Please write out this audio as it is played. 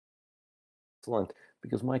Excellent,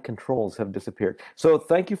 because my controls have disappeared. So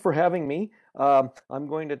thank you for having me. I'm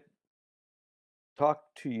going to talk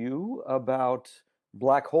to you about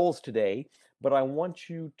black holes today, but I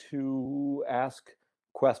want you to ask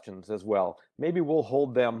questions as well. Maybe we'll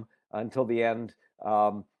hold them until the end.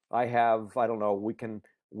 I don't know,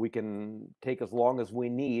 we can take as long as we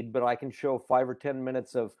need, but I can show 5 or 10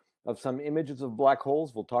 minutes of some images of black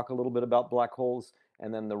holes. We'll talk a little bit about black holes,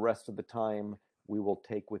 and then the rest of the time we will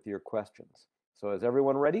take with your questions. So is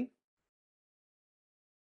everyone ready?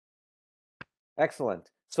 Excellent.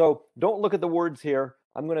 So don't look at the words here.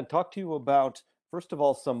 I'm going to talk to you about, first of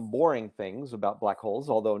all, some boring things about black holes,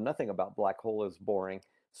 although nothing about black hole is boring.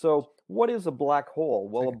 So what is a black hole?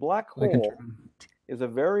 Well, a black I can hole turn. is a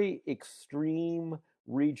very extreme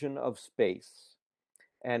region of space.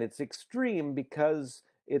 And it's extreme because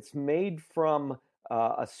it's made from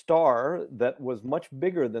a star that was much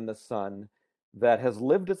bigger than the sun, that has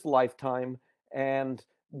lived its lifetime, and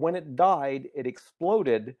when it died, it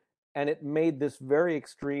exploded, and it made this very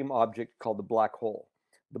extreme object called the black hole.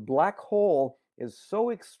 The black hole is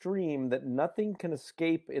so extreme that nothing can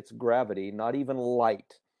escape its gravity, not even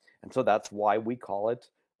light. And so that's why we call it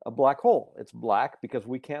a black hole. It's black because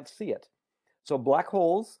we can't see it. So black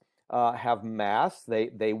holes have mass,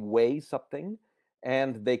 they weigh something,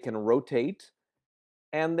 and they can rotate,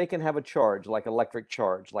 and they can have a charge, like electric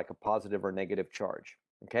charge, like a positive or negative charge.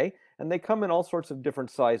 Okay? And they come in all sorts of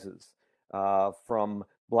different sizes, from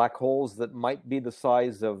black holes that might be the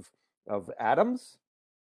size of atoms,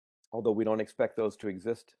 although we don't expect those to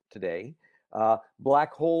exist today.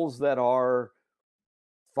 Black holes that are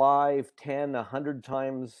 5, 10, 100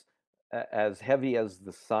 times as heavy as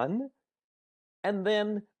the sun, and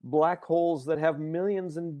then black holes that have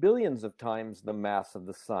millions and billions of times the mass of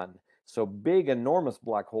the sun. So big, enormous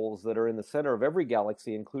black holes that are in the center of every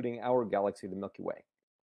galaxy, including our galaxy, the Milky Way.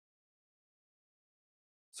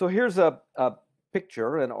 So here's a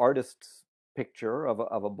picture, an artist's picture of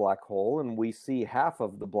a black hole, and we see half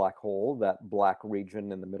of the black hole, that black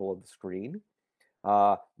region in the middle of the screen.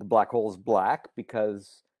 The black hole is black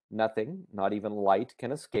because nothing, not even light,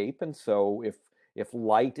 can escape. And so if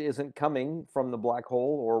light isn't coming from the black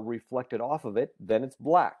hole or reflected off of it, then it's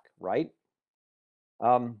black, right?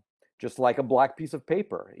 Um, just like a black piece of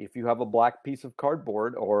paper. If you have a black piece of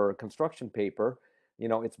cardboard or construction paper,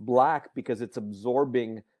 it's black because it's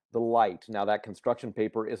absorbing the light. Now, that construction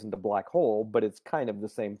paper isn't a black hole, but it's kind of the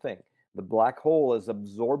same thing. The black hole is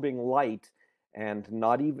absorbing light, and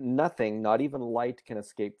not even light can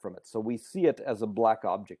escape from it. So we see it as a black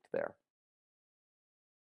object there.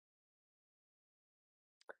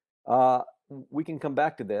 Uh, we can come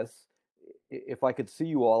back to this. If I could see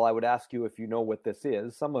you all, I would ask you if you know what this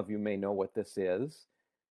is. Some of you may know what this is.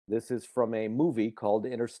 This is from a movie called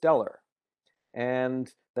Interstellar.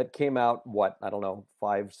 And that came out, what, I don't know,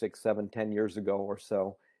 5, 6, 7, 10 years ago or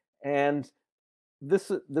so. And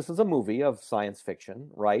this is a movie of science fiction,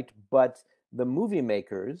 right? But the movie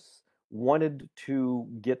makers wanted to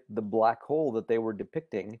get the black hole that they were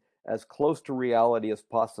depicting as close to reality as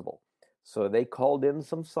possible. So they called in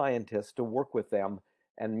some scientists to work with them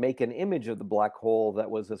and make an image of the black hole that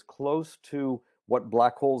was as close to what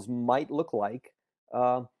black holes might look like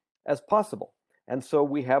uh, as possible. And so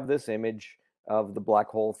we have this image of the black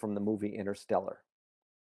hole from the movie Interstellar.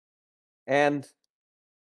 And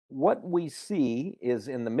what we see is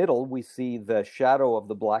in the middle, we see the shadow of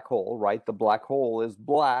the black hole, right? The black hole is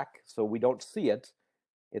black, so we don't see it.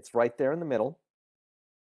 It's right there in the middle.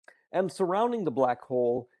 And surrounding the black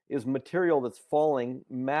hole is material that's falling,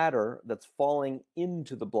 matter that's falling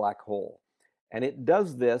into the black hole. And it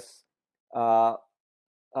does this uh,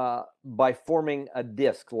 by forming a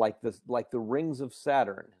disk like the rings of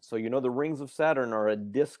Saturn. So the rings of Saturn are a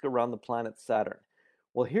disk around the planet Saturn.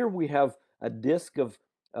 Well, here we have a disk of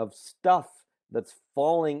stuff that's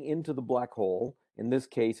falling into the black hole. In this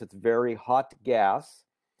case, it's very hot gas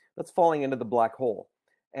that's falling into the black hole,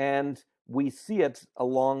 and we see it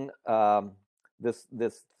along this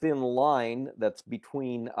thin line that's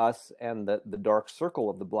between us and the dark circle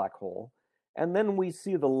of the black hole. And then we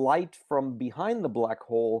see the light from behind the black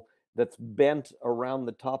hole that's bent around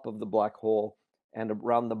the top of the black hole and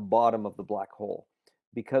around the bottom of the black hole.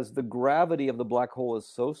 Because the gravity of the black hole is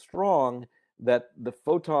so strong that the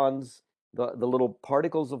photons, the little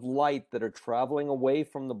particles of light that are traveling away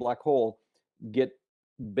from the black hole, get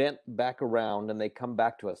bent back around and they come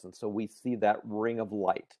back to us. And so we see that ring of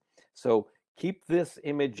light. So keep this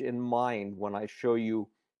image in mind when I show you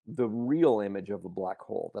the real image of a black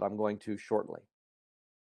hole that I'm going to shortly.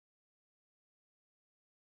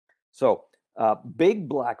 So big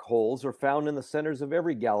black holes are found in the centers of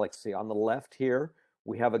every galaxy. On the left here,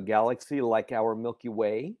 We have a galaxy like our Milky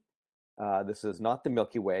Way. This is not the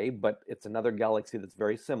Milky Way, but it's another galaxy that's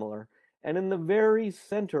very similar. And in the very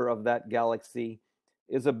center of that galaxy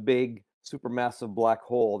is a big supermassive black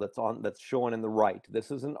hole that's shown in the right.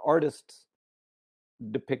 This is an artist's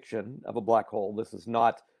depiction of a black hole. This is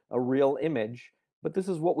not a real image, but this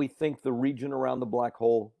is what we think the region around the black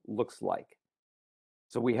hole looks like.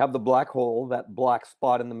 So we have the black hole, that black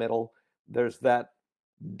spot in the middle. There's that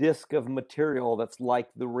disk of material that's like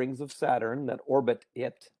the rings of Saturn that orbit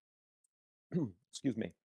it. Excuse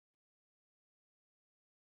me.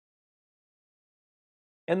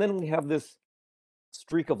 And then we have this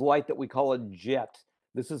streak of light that we call a jet.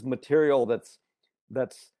 This is material that's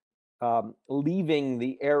leaving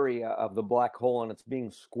the area of the black hole and it's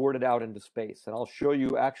being squirted out into space. And I'll show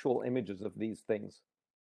you actual images of these things.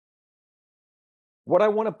 What I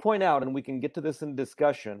want to point out, and we can get to this in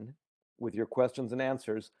discussion with your questions and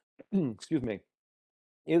answers, excuse me,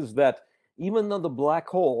 is that even though the black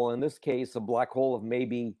hole, in this case, a black hole of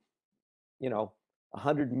maybe,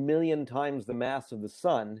 100 million times the mass of the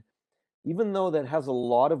sun, even though that has a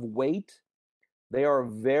lot of weight, they are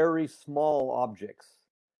very small objects.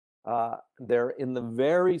 They're in the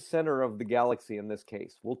very center of the galaxy in this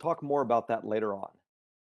case. We'll talk more about that later on.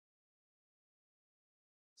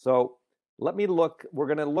 So we're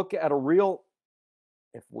going to look at a real,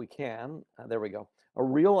 if we can, there we go, a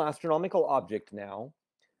real astronomical object now.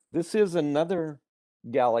 This is another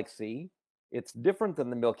galaxy. It's different than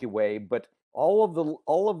the Milky Way, but all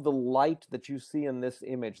of the light that you see in this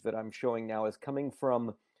image that I'm showing now is coming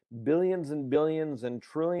from billions and billions and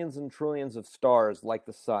trillions of stars like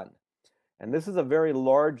the sun. And this is a very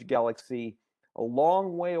large galaxy, a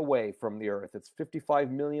long way away from the Earth. It's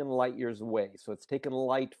 55 million light years away. So it's taken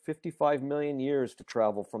light 55 million years to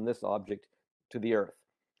travel from this object to the Earth.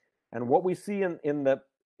 And what we see in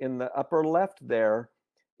the upper left there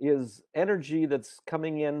is energy that's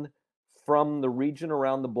coming in from the region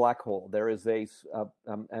around the black hole. There is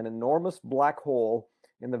an enormous black hole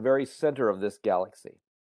in the very center of this galaxy.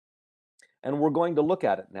 And we're going to look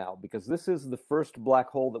at it now because this is the first black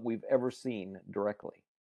hole that we've ever seen directly.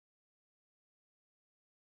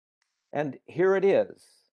 And here it is.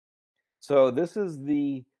 So this is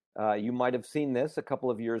you might have seen this a couple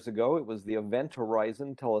of years ago. It was the Event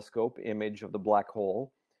Horizon Telescope image of the black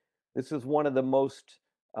hole. This is one of the most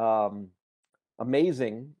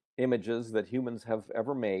amazing images that humans have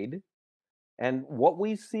ever made. And what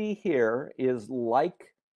we see here is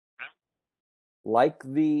like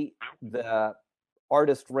the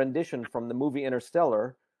artist rendition from the movie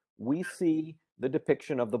Interstellar, we see the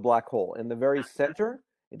depiction of the black hole. In the very center,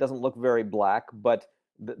 it doesn't look very black, but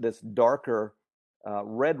this darker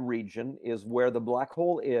red region is where the black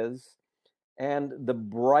hole is, and the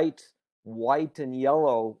bright white and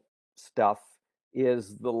yellow stuff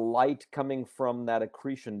is the light coming from that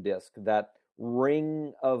accretion disk, that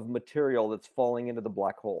ring of material that's falling into the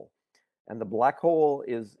black hole. And the black hole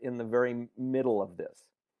is in the very middle of this.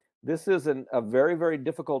 This is a very, very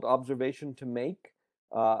difficult observation to make,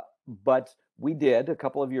 but we did a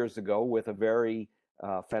couple of years ago with a very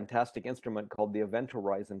fantastic instrument called the Event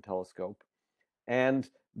Horizon Telescope. And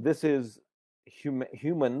this is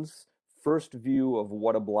humans' first view of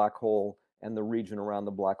what a black hole and the region around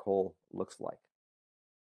the black hole looks like.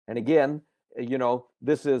 And again,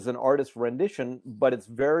 this is an artist's rendition, but it's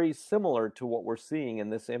very similar to what we're seeing in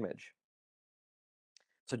this image.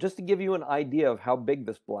 So just to give you an idea of how big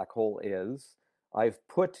this black hole is, I've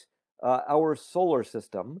put our solar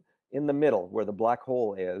system in the middle where the black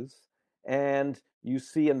hole is. And you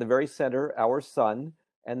see in the very center our sun,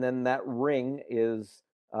 and then that ring is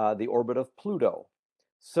the orbit of Pluto.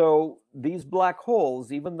 So these black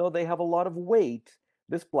holes, even though they have a lot of weight,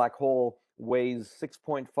 this black hole weighs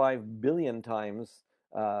 6.5 billion times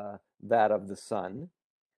that of the sun.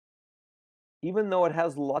 Even though it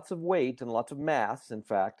has lots of weight and lots of mass, in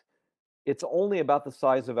fact, it's only about the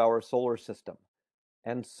size of our solar system.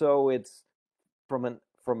 And so it's from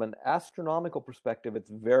an astronomical perspective,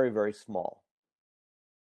 it's very, very small.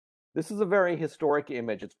 This is a very historic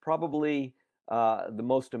image. It's probably the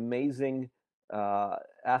most amazing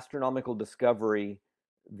astronomical discovery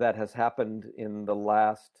that has happened in the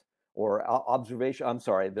last, or observation, I'm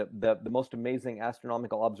sorry, the most amazing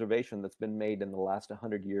astronomical observation that's been made in the last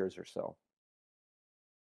 100 years or so.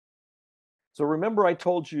 So remember I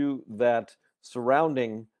told you that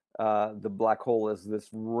surrounding the black hole is this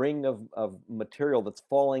ring of material that's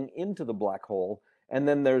falling into the black hole. And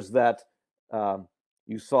then there's that,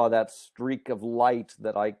 you saw that streak of light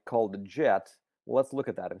that I called a jet. Well, let's look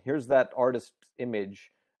at that. And here's that artist's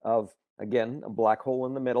image of, again, a black hole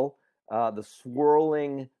in the middle, the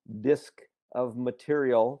swirling disk of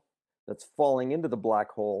material that's falling into the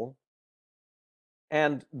black hole.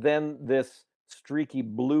 And then this streaky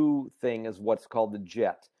blue thing is what's called the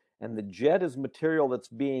jet. And the jet is material that's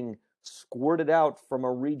being squirted out from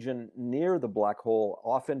a region near the black hole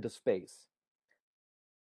off into space.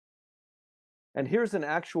 And here's an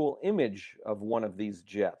actual image of one of these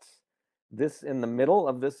jets. This, in the middle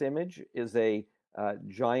of this image, is a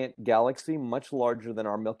giant galaxy much larger than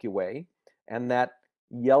our Milky Way. And that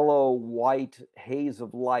yellow-white haze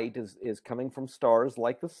of light is coming from stars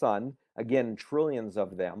like the sun, again, trillions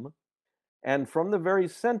of them. And from the very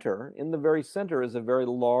center, in the very center, is a very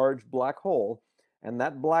large black hole. And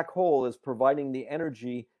that black hole is providing the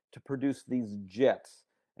energy to produce these jets.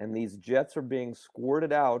 And these jets are being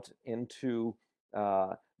squirted out into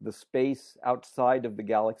the space outside of the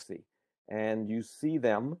galaxy. And you see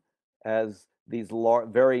them as these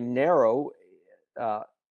very narrow,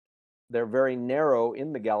 they're very narrow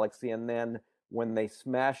in the galaxy. And then when they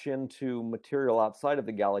smash into material outside of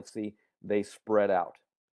the galaxy, they spread out.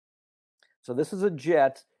 So this is a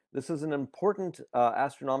jet. This is an important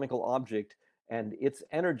astronomical object, and its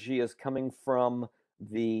energy is coming from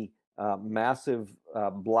the massive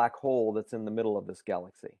black hole that's in the middle of this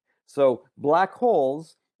galaxy. So black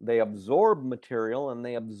holes, they absorb material and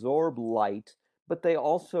they absorb light, but they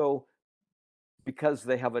also, because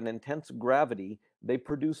they have an intense gravity, they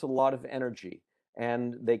produce a lot of energy,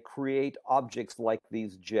 and they create objects like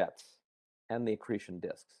these jets and the accretion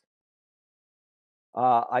disks.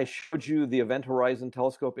 I showed you the Event Horizon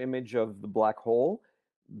Telescope image of the black hole.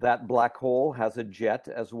 That black hole has a jet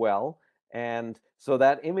as well. And so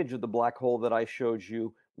that image of the black hole that I showed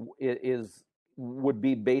you would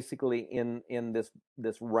be basically in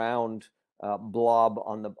this round blob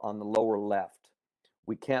on the lower left.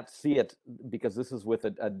 We can't see it because this is with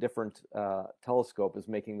a different telescope is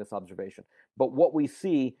making this observation. But what we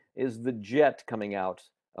see is the jet coming out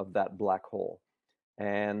of that black hole.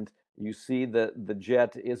 And you see that the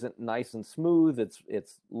jet isn't nice and smooth.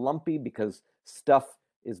 It's lumpy because stuff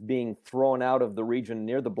is being thrown out of the region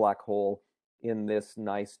near the black hole in this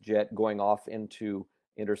nice jet going off into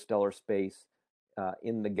interstellar space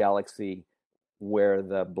in the galaxy where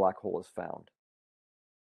the black hole is found.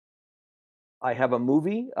 I have a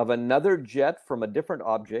movie of another jet from a different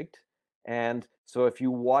object. And so if you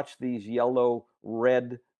watch these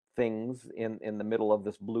yellow-red things in the middle of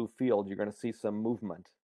this blue field, you're going to see some movement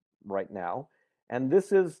right now. And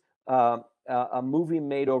this is a movie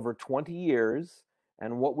made over 20 years.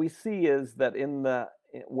 And what we see is that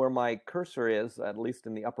where my cursor is, at least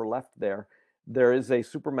in the upper left there is a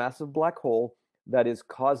supermassive black hole that is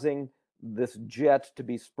causing this jet to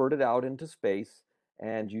be spurted out into space.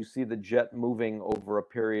 And you see the jet moving over a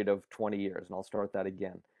period of 20 years. And I'll start that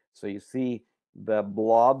again. So you see the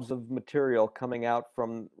blobs of material coming out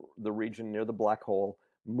from the region near the black hole,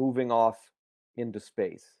 moving off into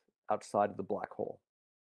space outside of the black hole.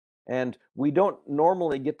 And we don't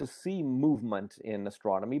normally get to see movement in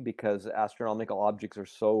astronomy because astronomical objects are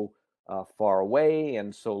so far away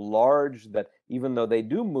and so large that even though they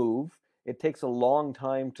do move, it takes a long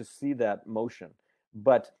time to see that motion.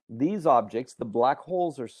 But these objects, the black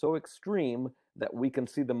holes, are so extreme that we can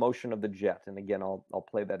see the motion of the jet. And again, I'll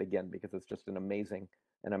play that again because it's just an amazing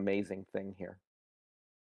thing here.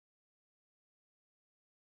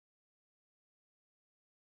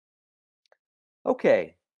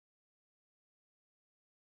 Okay.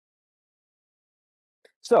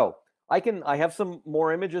 So I have some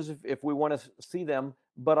more images if we want to see them,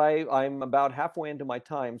 but I'm about halfway into my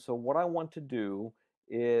time. So what I want to do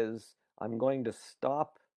is I'm going to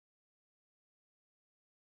stop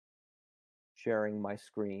sharing my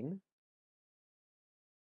screen.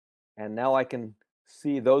 And now I can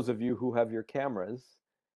see those of you who have your cameras.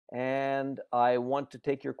 And I want to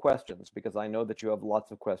take your questions because I know that you have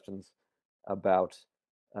lots of questions about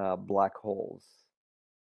black holes.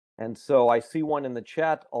 And so I see one in the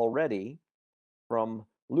chat already from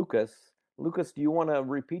Lucas. Lucas, do you want to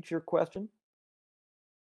repeat your question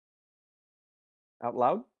out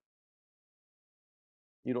loud?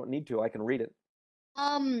 You don't need to. I can read it.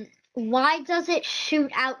 Why does it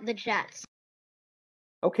shoot out the jets?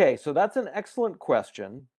 Okay, so that's an excellent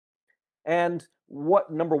question. And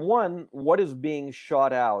number one, what is being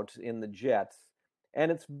shot out in the jets?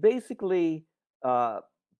 And it's basically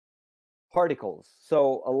particles,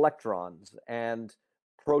 so electrons and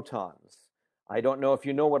protons. I don't know if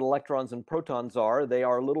you know what electrons and protons are. They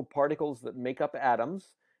are little particles that make up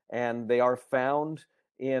atoms, and they are found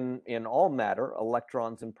in all matter,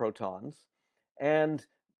 electrons and protons. And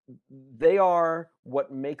they are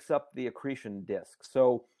what makes up the accretion disk.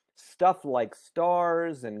 So stuff like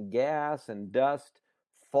stars and gas and dust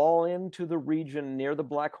fall into the region near the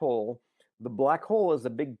black hole is a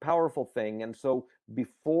big, powerful thing. And so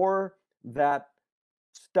before that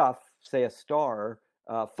stuff, say a star,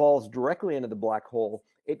 falls directly into the black hole,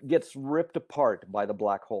 it gets ripped apart by the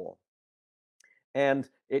black hole. And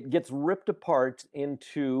it gets ripped apart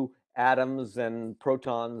into atoms and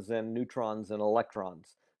protons and neutrons and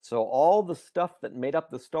electrons. So all the stuff that made up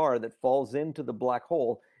the star that falls into the black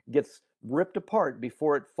hole gets ripped apart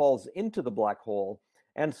before it falls into the black hole.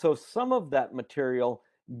 And so some of that material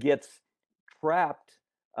gets trapped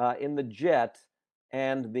in the jet,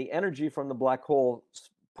 and the energy from the black hole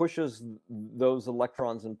pushes those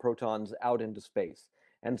electrons and protons out into space.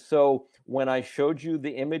 And so when I showed you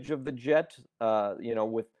the image of the jet,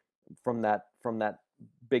 with from that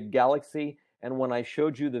big galaxy, and when I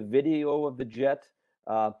showed you the video of the jet,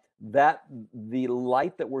 that the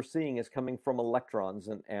light that we're seeing is coming from electrons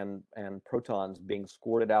and protons being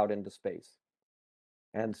squirted out into space.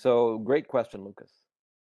 And so, great question, Lucas.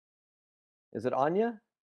 Is it Anya?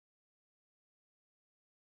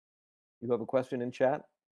 You have a question in chat?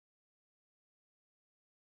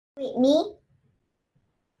 Wait, me?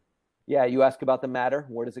 Yeah, you ask about the matter.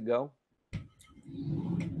 Where does it go?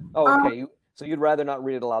 Oh, okay. So you'd rather not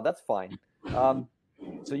read it aloud. That's fine.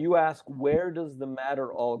 So you ask, where does the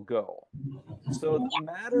matter all go? So the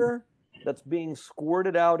matter that's being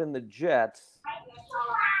squirted out in the jets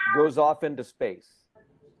goes off into space.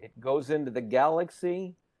 It goes into the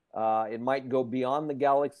galaxy. It might go beyond the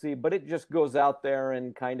galaxy, but it just goes out there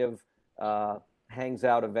and kind of hangs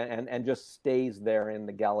out and just stays there in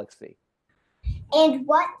the galaxy. And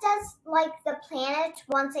what does, like, the planet,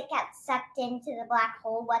 once it gets sucked into the black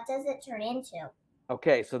hole, what does it turn into?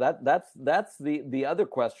 Okay, so that's the other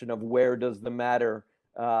question of where does the matter,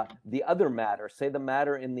 the other matter, say the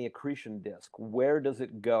matter in the accretion disk, where does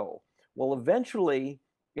it go? Well, eventually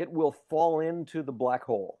it will fall into the black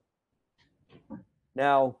hole.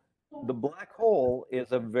 Now, the black hole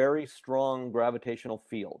is a very strong gravitational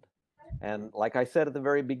field. And like I said at the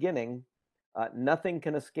very beginning, nothing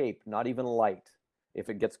can escape, not even light, if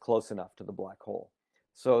it gets close enough to the black hole.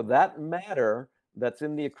 So that matter that's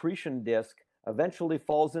in the accretion disk eventually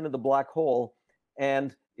falls into the black hole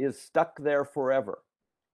and is stuck there forever.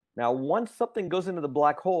 Now, once something goes into the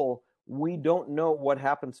black hole, we don't know what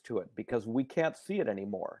happens to it because we can't see it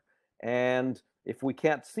anymore. And if we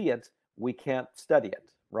can't see it, we can't study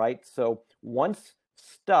it, right? So once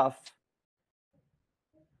stuff,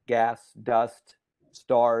 gas, dust,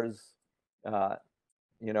 stars,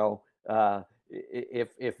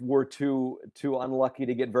 if we're too unlucky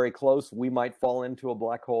to get very close, we might fall into a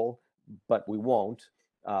black hole, but we won't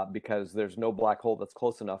because there's no black hole that's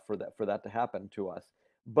close enough for that to happen to us.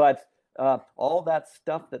 But all that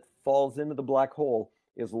stuff that falls into the black hole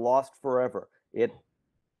is lost forever.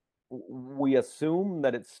 We assume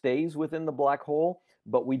that it stays within the black hole,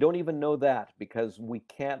 but we don't even know that because we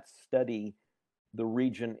can't study the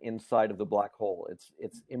region inside of the black hole.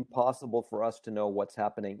 It's impossible for us to know what's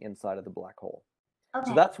happening inside of the black hole. Okay.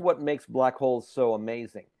 So that's what makes black holes so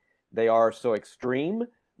amazing. They are so extreme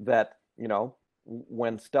that,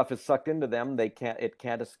 when stuff is sucked into them, it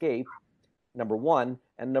can't escape, number one.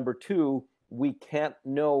 And number two, we can't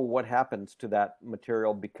know what happens to that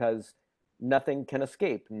material because nothing can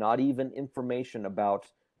escape, not even information about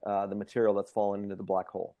the material that's fallen into the black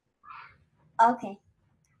hole. Okay.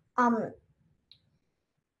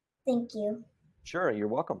 Thank you. Sure, you're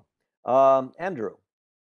welcome. Andrew.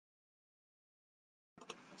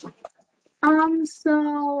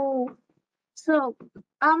 So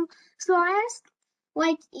I asked,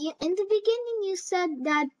 like, in the beginning, you said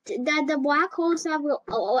that the black holes have,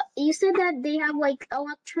 you said that they have like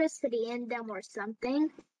electricity in them or something.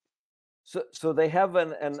 So they have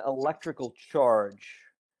an electrical charge,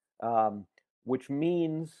 which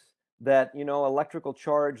means that, electrical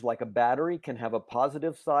charge, like a battery, can have a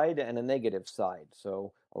positive side and a negative side.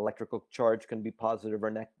 So electrical charge can be positive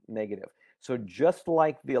or negative. So just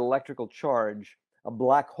like the electrical charge, a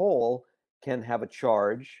black hole can have a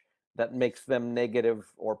charge that makes them negative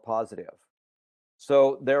or positive.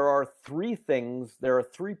 So there are three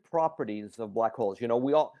properties of black holes. You know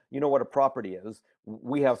what a property is.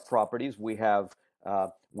 We have properties. We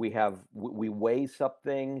weigh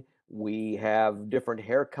something. We have different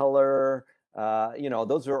hair color.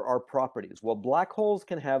 Those are our properties. Well, black holes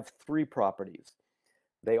can have three properties.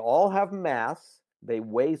 They all have mass. They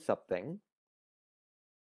weigh something.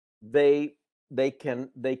 They can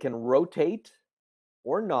rotate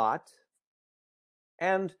or not,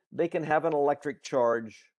 and they can have an electric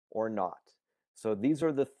charge or not. So these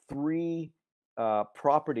are the three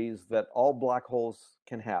properties that all black holes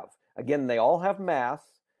can have. Again, they all have mass.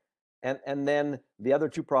 And then the other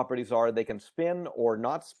two properties are they can spin or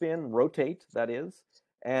not spin, rotate, that is,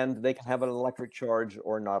 and they can have an electric charge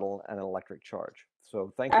or not an electric charge.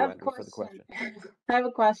 So thank I you, have a Andrew, for the question. question. I have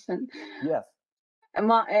a question. Yes. I'm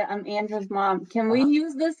Andrew's mom. Can we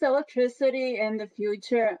use this electricity in the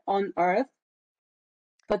future on Earth?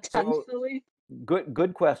 Potentially?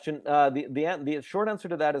 Good question. The short answer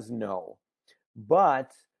to that is no.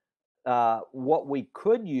 But what we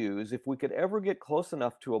could use, if we could ever get close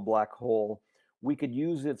enough to a black hole, we could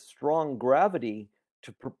use its strong gravity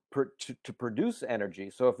to produce energy.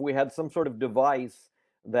 So if we had some sort of device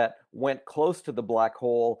that went close to the black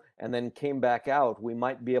hole and then came back out, we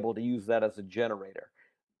might be able to use that as a generator.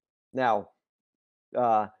 Now,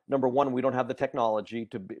 number one, we don't have the technology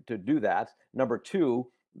to do that. Number two,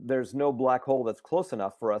 there's no black hole that's close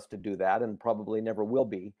enough for us to do that, and probably never will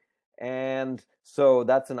be. And so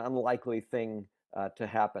that's an unlikely thing to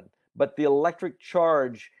happen. But the electric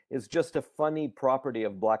charge is just a funny property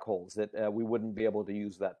of black holes that we wouldn't be able to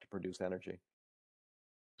use that to produce energy.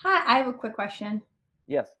 Hi, I have a quick question.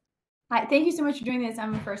 Yes. Hi, thank you so much for doing this.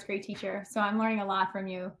 I'm a first grade teacher, so I'm learning a lot from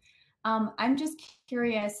you. I'm just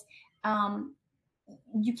curious.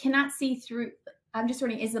 You cannot see through. I'm just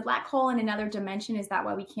wondering, is the black hole in another dimension? Is that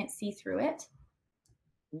why we can't see through it?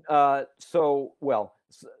 Well,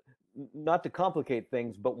 not to complicate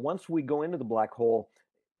things, but once we go into the black hole,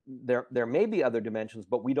 there may be other dimensions,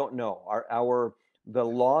 but we don't know. The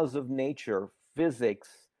laws of nature, physics,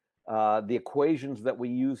 the equations that we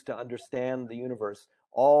use to understand the universe,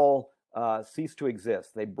 all cease to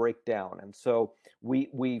exist. They break down, and so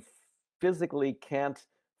we physically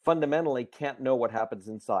fundamentally can't know what happens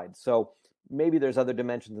inside. So maybe there's other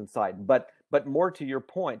dimensions inside, but more to your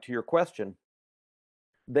point, to your question,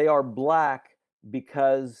 they are black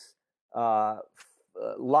because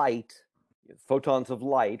light, photons of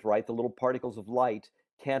light, right, the little particles of light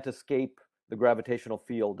can't escape the gravitational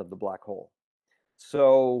field of the black hole.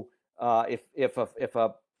 So if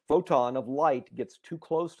a photon of light gets too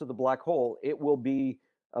close to the black hole, it will be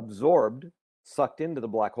absorbed, sucked into the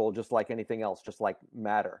black hole, just like anything else, just like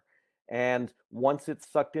matter. And once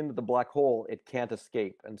it's sucked into the black hole, it can't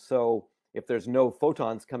escape. And so if there's no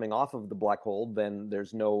photons coming off of the black hole, then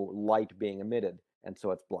there's no light being emitted, and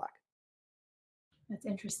so it's black. That's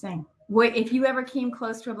interesting. If you ever came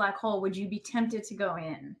close to a black hole, would you be tempted to go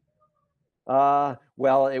in?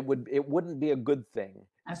 Well, it wouldn't be a good thing.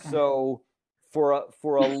 Okay. So for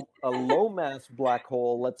a low mass black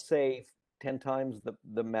hole, let's say 10 times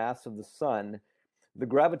the mass of the sun, the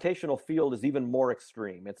gravitational field is even more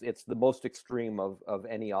extreme. It's the most extreme of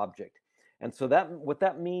any object. And so what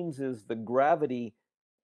that means is the gravity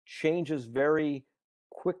changes very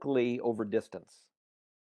quickly over distance.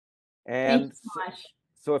 And Thank you so much.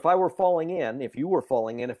 So if I were falling in, if you were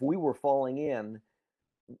falling in, if we were falling in,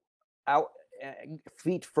 our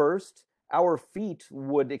feet first, our feet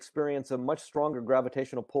would experience a much stronger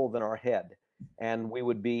gravitational pull than our head, and we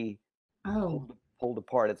would be pulled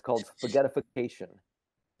apart. It's called spaghettification.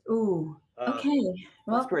 Ooh. Okay.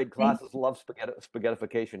 First grade classes love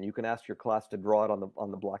spaghettification. You can ask your class to draw it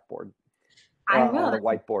on the blackboard. I will. On the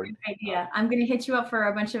whiteboard. Good idea. I'm going to hit you up for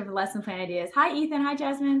a bunch of lesson plan ideas. Hi, Ethan. Hi,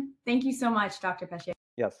 Jasmine. Thank you so much, Dr. Pesce.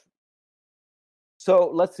 Yes.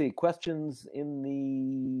 So let's see, questions in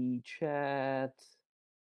the chat.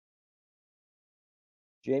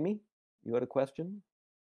 Jamie, you had a question?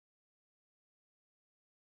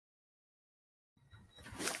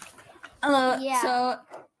 Hello. Yeah. So,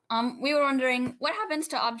 we were wondering what happens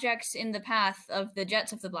to objects in the path of the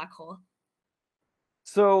jets of the black hole?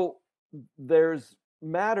 So there's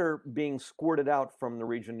matter being squirted out from the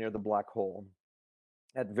region near the black hole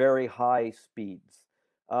at very high speeds.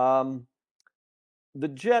 The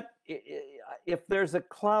jet, if there's a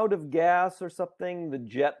cloud of gas or something, the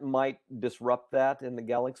jet might disrupt that in the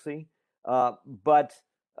galaxy, but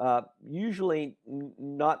usually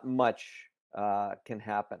not much can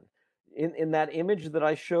happen. In that image that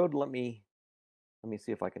I showed, let me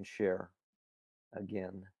see if I can share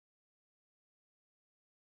again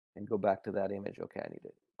and go back to that image. Okay, I need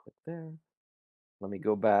to click there. Let me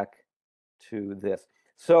go back to this.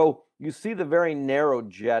 So you see the very narrow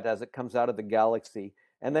jet as it comes out of the galaxy,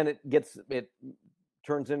 and then it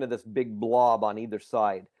turns into this big blob on either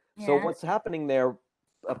side. Yeah. So what's happening there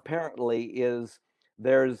apparently is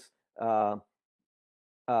there's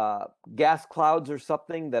gas clouds or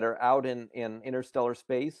something that are out in interstellar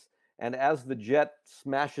space, and as the jet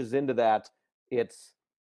smashes into that, it's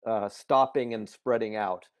stopping and spreading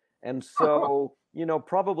out. And so,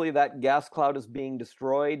 probably that gas cloud is being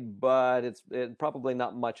destroyed, but it's probably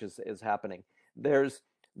not much is happening. There's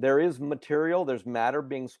there is material, there's matter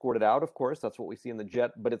being squirted out, of course, that's what we see in the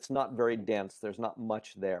jet, but it's not very dense. There's not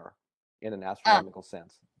much there in an astronomical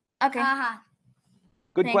sense. Okay. Uh-huh.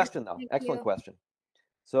 Good Thanks. question, though. Thank Excellent you. question.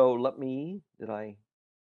 So did I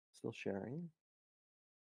still sharing?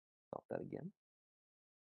 Stop that again.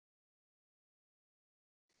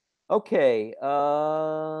 Okay,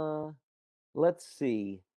 let's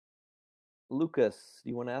see. Lucas, do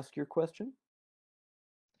you want to ask your question?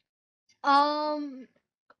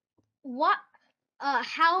 What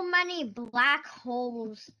how many black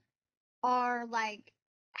holes are like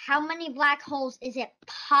how many black holes is it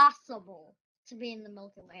possible to be in the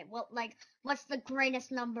Milky Way? What's the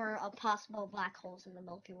greatest number of possible black holes in the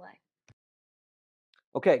Milky Way?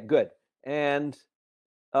 Okay, good. And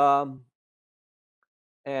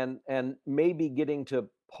maybe getting to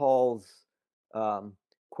Paul's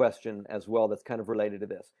question as well, that's kind of related to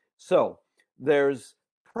this. So there's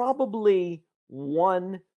probably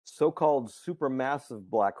one so-called supermassive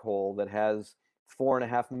black hole that has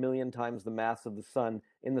 4.5 million times the mass of the sun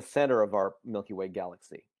in the center of our Milky Way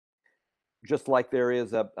galaxy. Just like there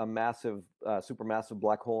is a massive, supermassive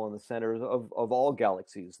black hole in the center of all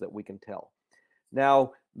galaxies that we can tell.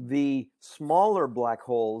 Now, the smaller black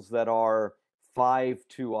holes that are 5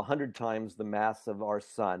 to 100 times the mass of our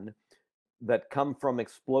sun that come from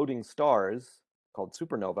exploding stars called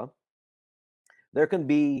supernova, there can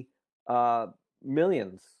be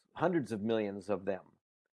millions, hundreds of millions of them,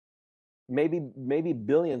 maybe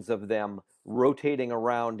billions of them rotating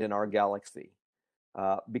around in our galaxy,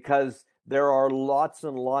 because there are lots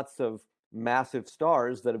and lots of massive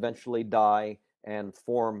stars that eventually die and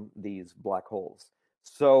form these black holes.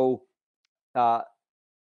 So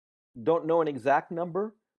don't know an exact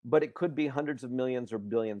number, but it could be hundreds of millions or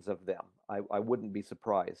billions of them. I wouldn't be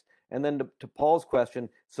surprised. And then to Paul's question,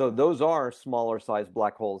 so those are smaller size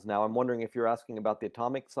black holes. Now, I'm wondering if you're asking about the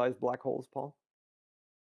atomic size black holes, Paul?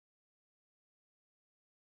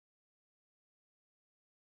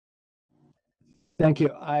 Thank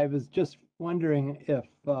you. I was just wondering if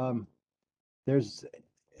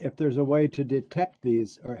there's a way to detect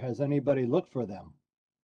these, or has anybody looked for them?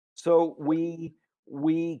 So we've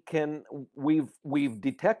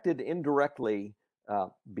detected indirectly,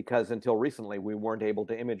 because until recently we weren't able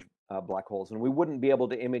to image black holes, and we wouldn't be able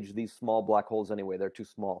to image these small black holes anyway. They're too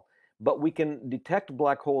small. But we can detect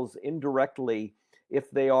black holes indirectly if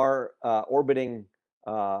they are orbiting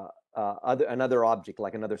another object,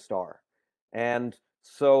 like another star. And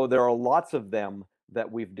so there are lots of them that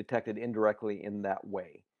we've detected indirectly in that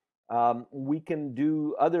way. We can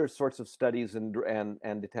do other sorts of studies and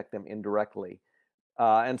detect them indirectly.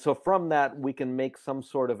 And so from that, we can make some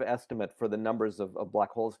sort of estimate for the numbers of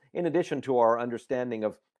black holes, in addition to our understanding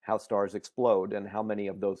of how stars explode and how many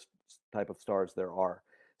of those type of stars there are.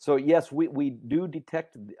 So yes, we do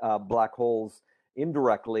detect black holes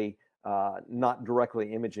indirectly, not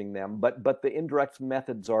directly imaging them, but the indirect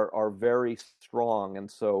methods are very strong, and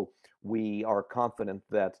so we are confident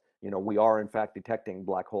that we are in fact detecting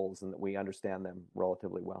black holes and that we understand them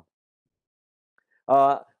relatively well.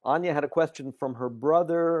 Anya had a question from her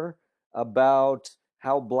brother about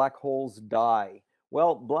how black holes die.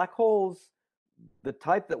 Well, black holes, the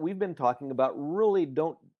type that we've been talking about, really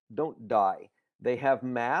don't die. They have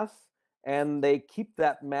mass, and they keep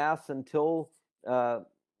that mass until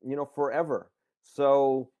forever.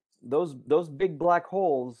 So those big black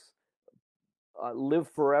holes live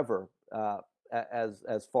forever,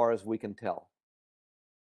 as far as we can tell.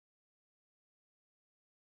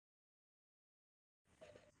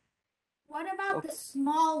 What about the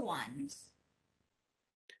small ones?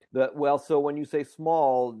 Well, so when you say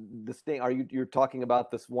small, you're talking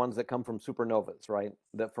about the ones that come from supernovas, right?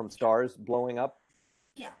 That from stars blowing up?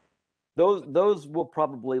 Yeah. Those will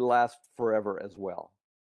probably last forever as well.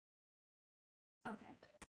 Okay.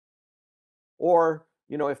 Or,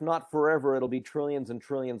 if not forever, it'll be trillions and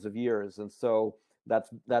trillions of years. And so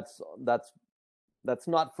that's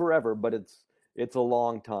not forever, but it's a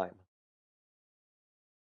long time.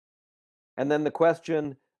 And then the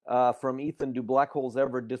question from Ethan, do black holes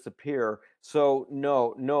ever disappear? So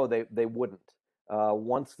no, they wouldn't.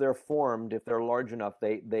 Once they're formed, if they're large enough,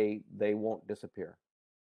 they won't disappear.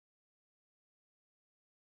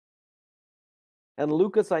 And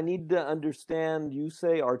Lucas, I need to understand, you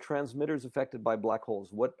say, are transmitters affected by black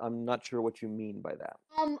holes? I'm not sure what you mean by that.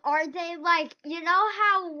 Are they like,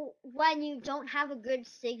 how when you don't have a good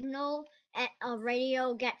signal, a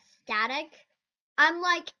radio gets static? I'm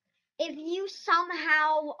like, if you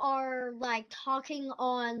somehow are like talking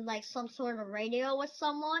on like some sort of radio with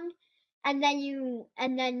someone, and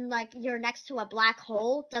then like you're next to a black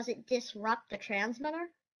hole, does it disrupt the transmitter?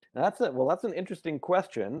 That's an interesting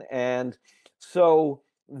question. And so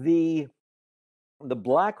the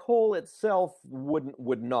black hole itself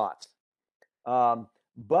would not.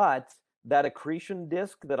 But that accretion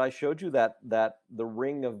disk that I showed you, that the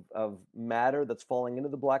ring of matter that's falling into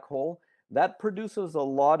the black hole, that produces a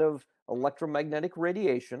lot of electromagnetic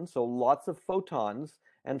radiation, so lots of photons,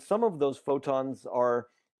 and some of those photons are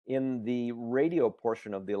in the radio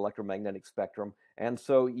portion of the electromagnetic spectrum. And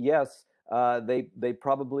so, yes, they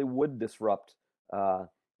probably would disrupt,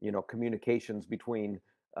 communications between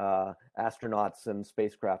astronauts and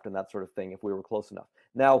spacecraft and that sort of thing if we were close enough.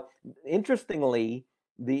 Now, interestingly,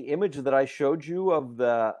 the image that I showed you of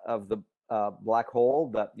the black hole,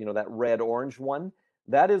 that red-orange one,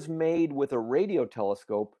 that is made with a radio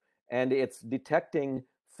telescope, and it's detecting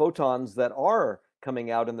photons that are coming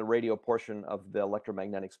out in the radio portion of the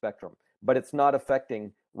electromagnetic spectrum, but it's not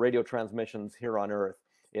affecting radio transmissions here on Earth.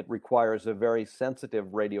 It requires a very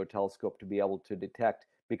sensitive radio telescope to be able to detect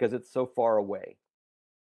because it's so far away.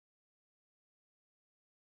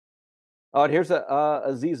 Oh, and here's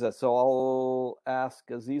Aziza. So I'll ask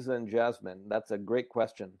Aziza and Jasmine. That's a great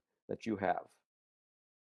question that you have.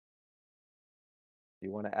 Do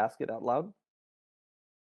you want to ask it out loud?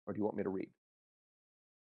 Or do you want me to read?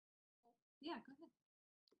 Yeah, go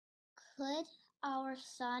ahead. Could our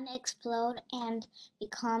sun explode and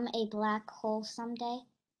become a black hole someday?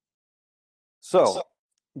 So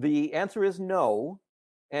the answer is no.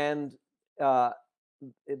 And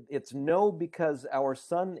it's no because our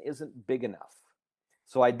sun isn't big enough.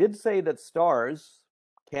 So I did say that stars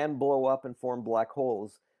can blow up and form black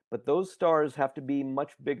holes, but those stars have to be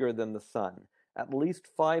much bigger than the sun, at least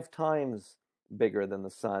 5 times bigger than the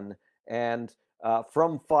sun, and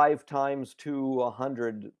from 5 times to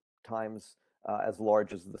 100 times as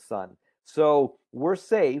large as the sun. So we're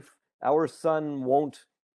safe. Our sun won't,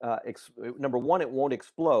 number one, it won't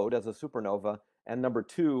explode as a supernova, and number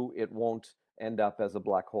two, it won't end up as a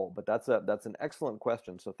black hole. But that's an excellent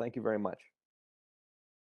question, so thank you very much.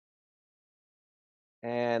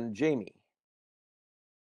 And Jamie.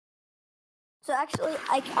 So actually,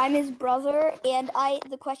 I'm his brother, and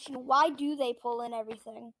the question, why do they pull in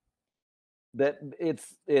everything? That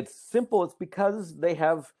it's simple. It's because they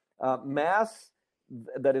have mass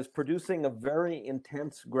that is producing a very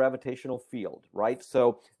intense gravitational field, right?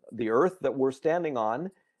 So the Earth that we're standing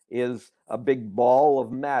on is a big ball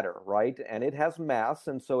of matter, right? And it has mass,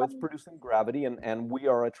 and so it's producing gravity, and we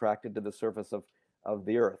are attracted to the surface of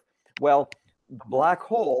the Earth. Well, the black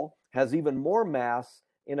hole has even more mass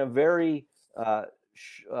in a very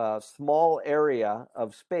small area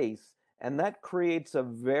of space, and that creates a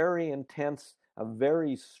very intense, a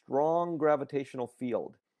very strong gravitational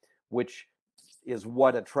field, which is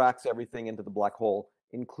what attracts everything into the black hole,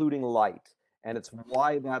 including light. And it's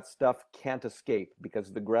why that stuff can't escape,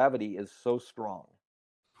 because the gravity is so strong.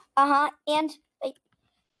 And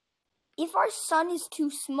if our sun is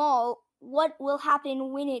too small, what will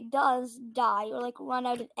happen when it does die or run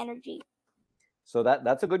out of energy? So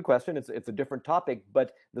that's a good question. It's a different topic,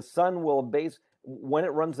 but the sun will when it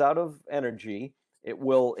runs out of energy, it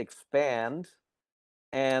will expand,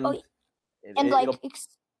 and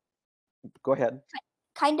go ahead.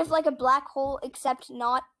 Kind of like a black hole, except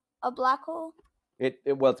not a black hole.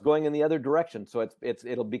 Well, it's going in the other direction, so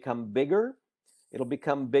it'll become bigger. It'll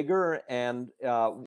become bigger, and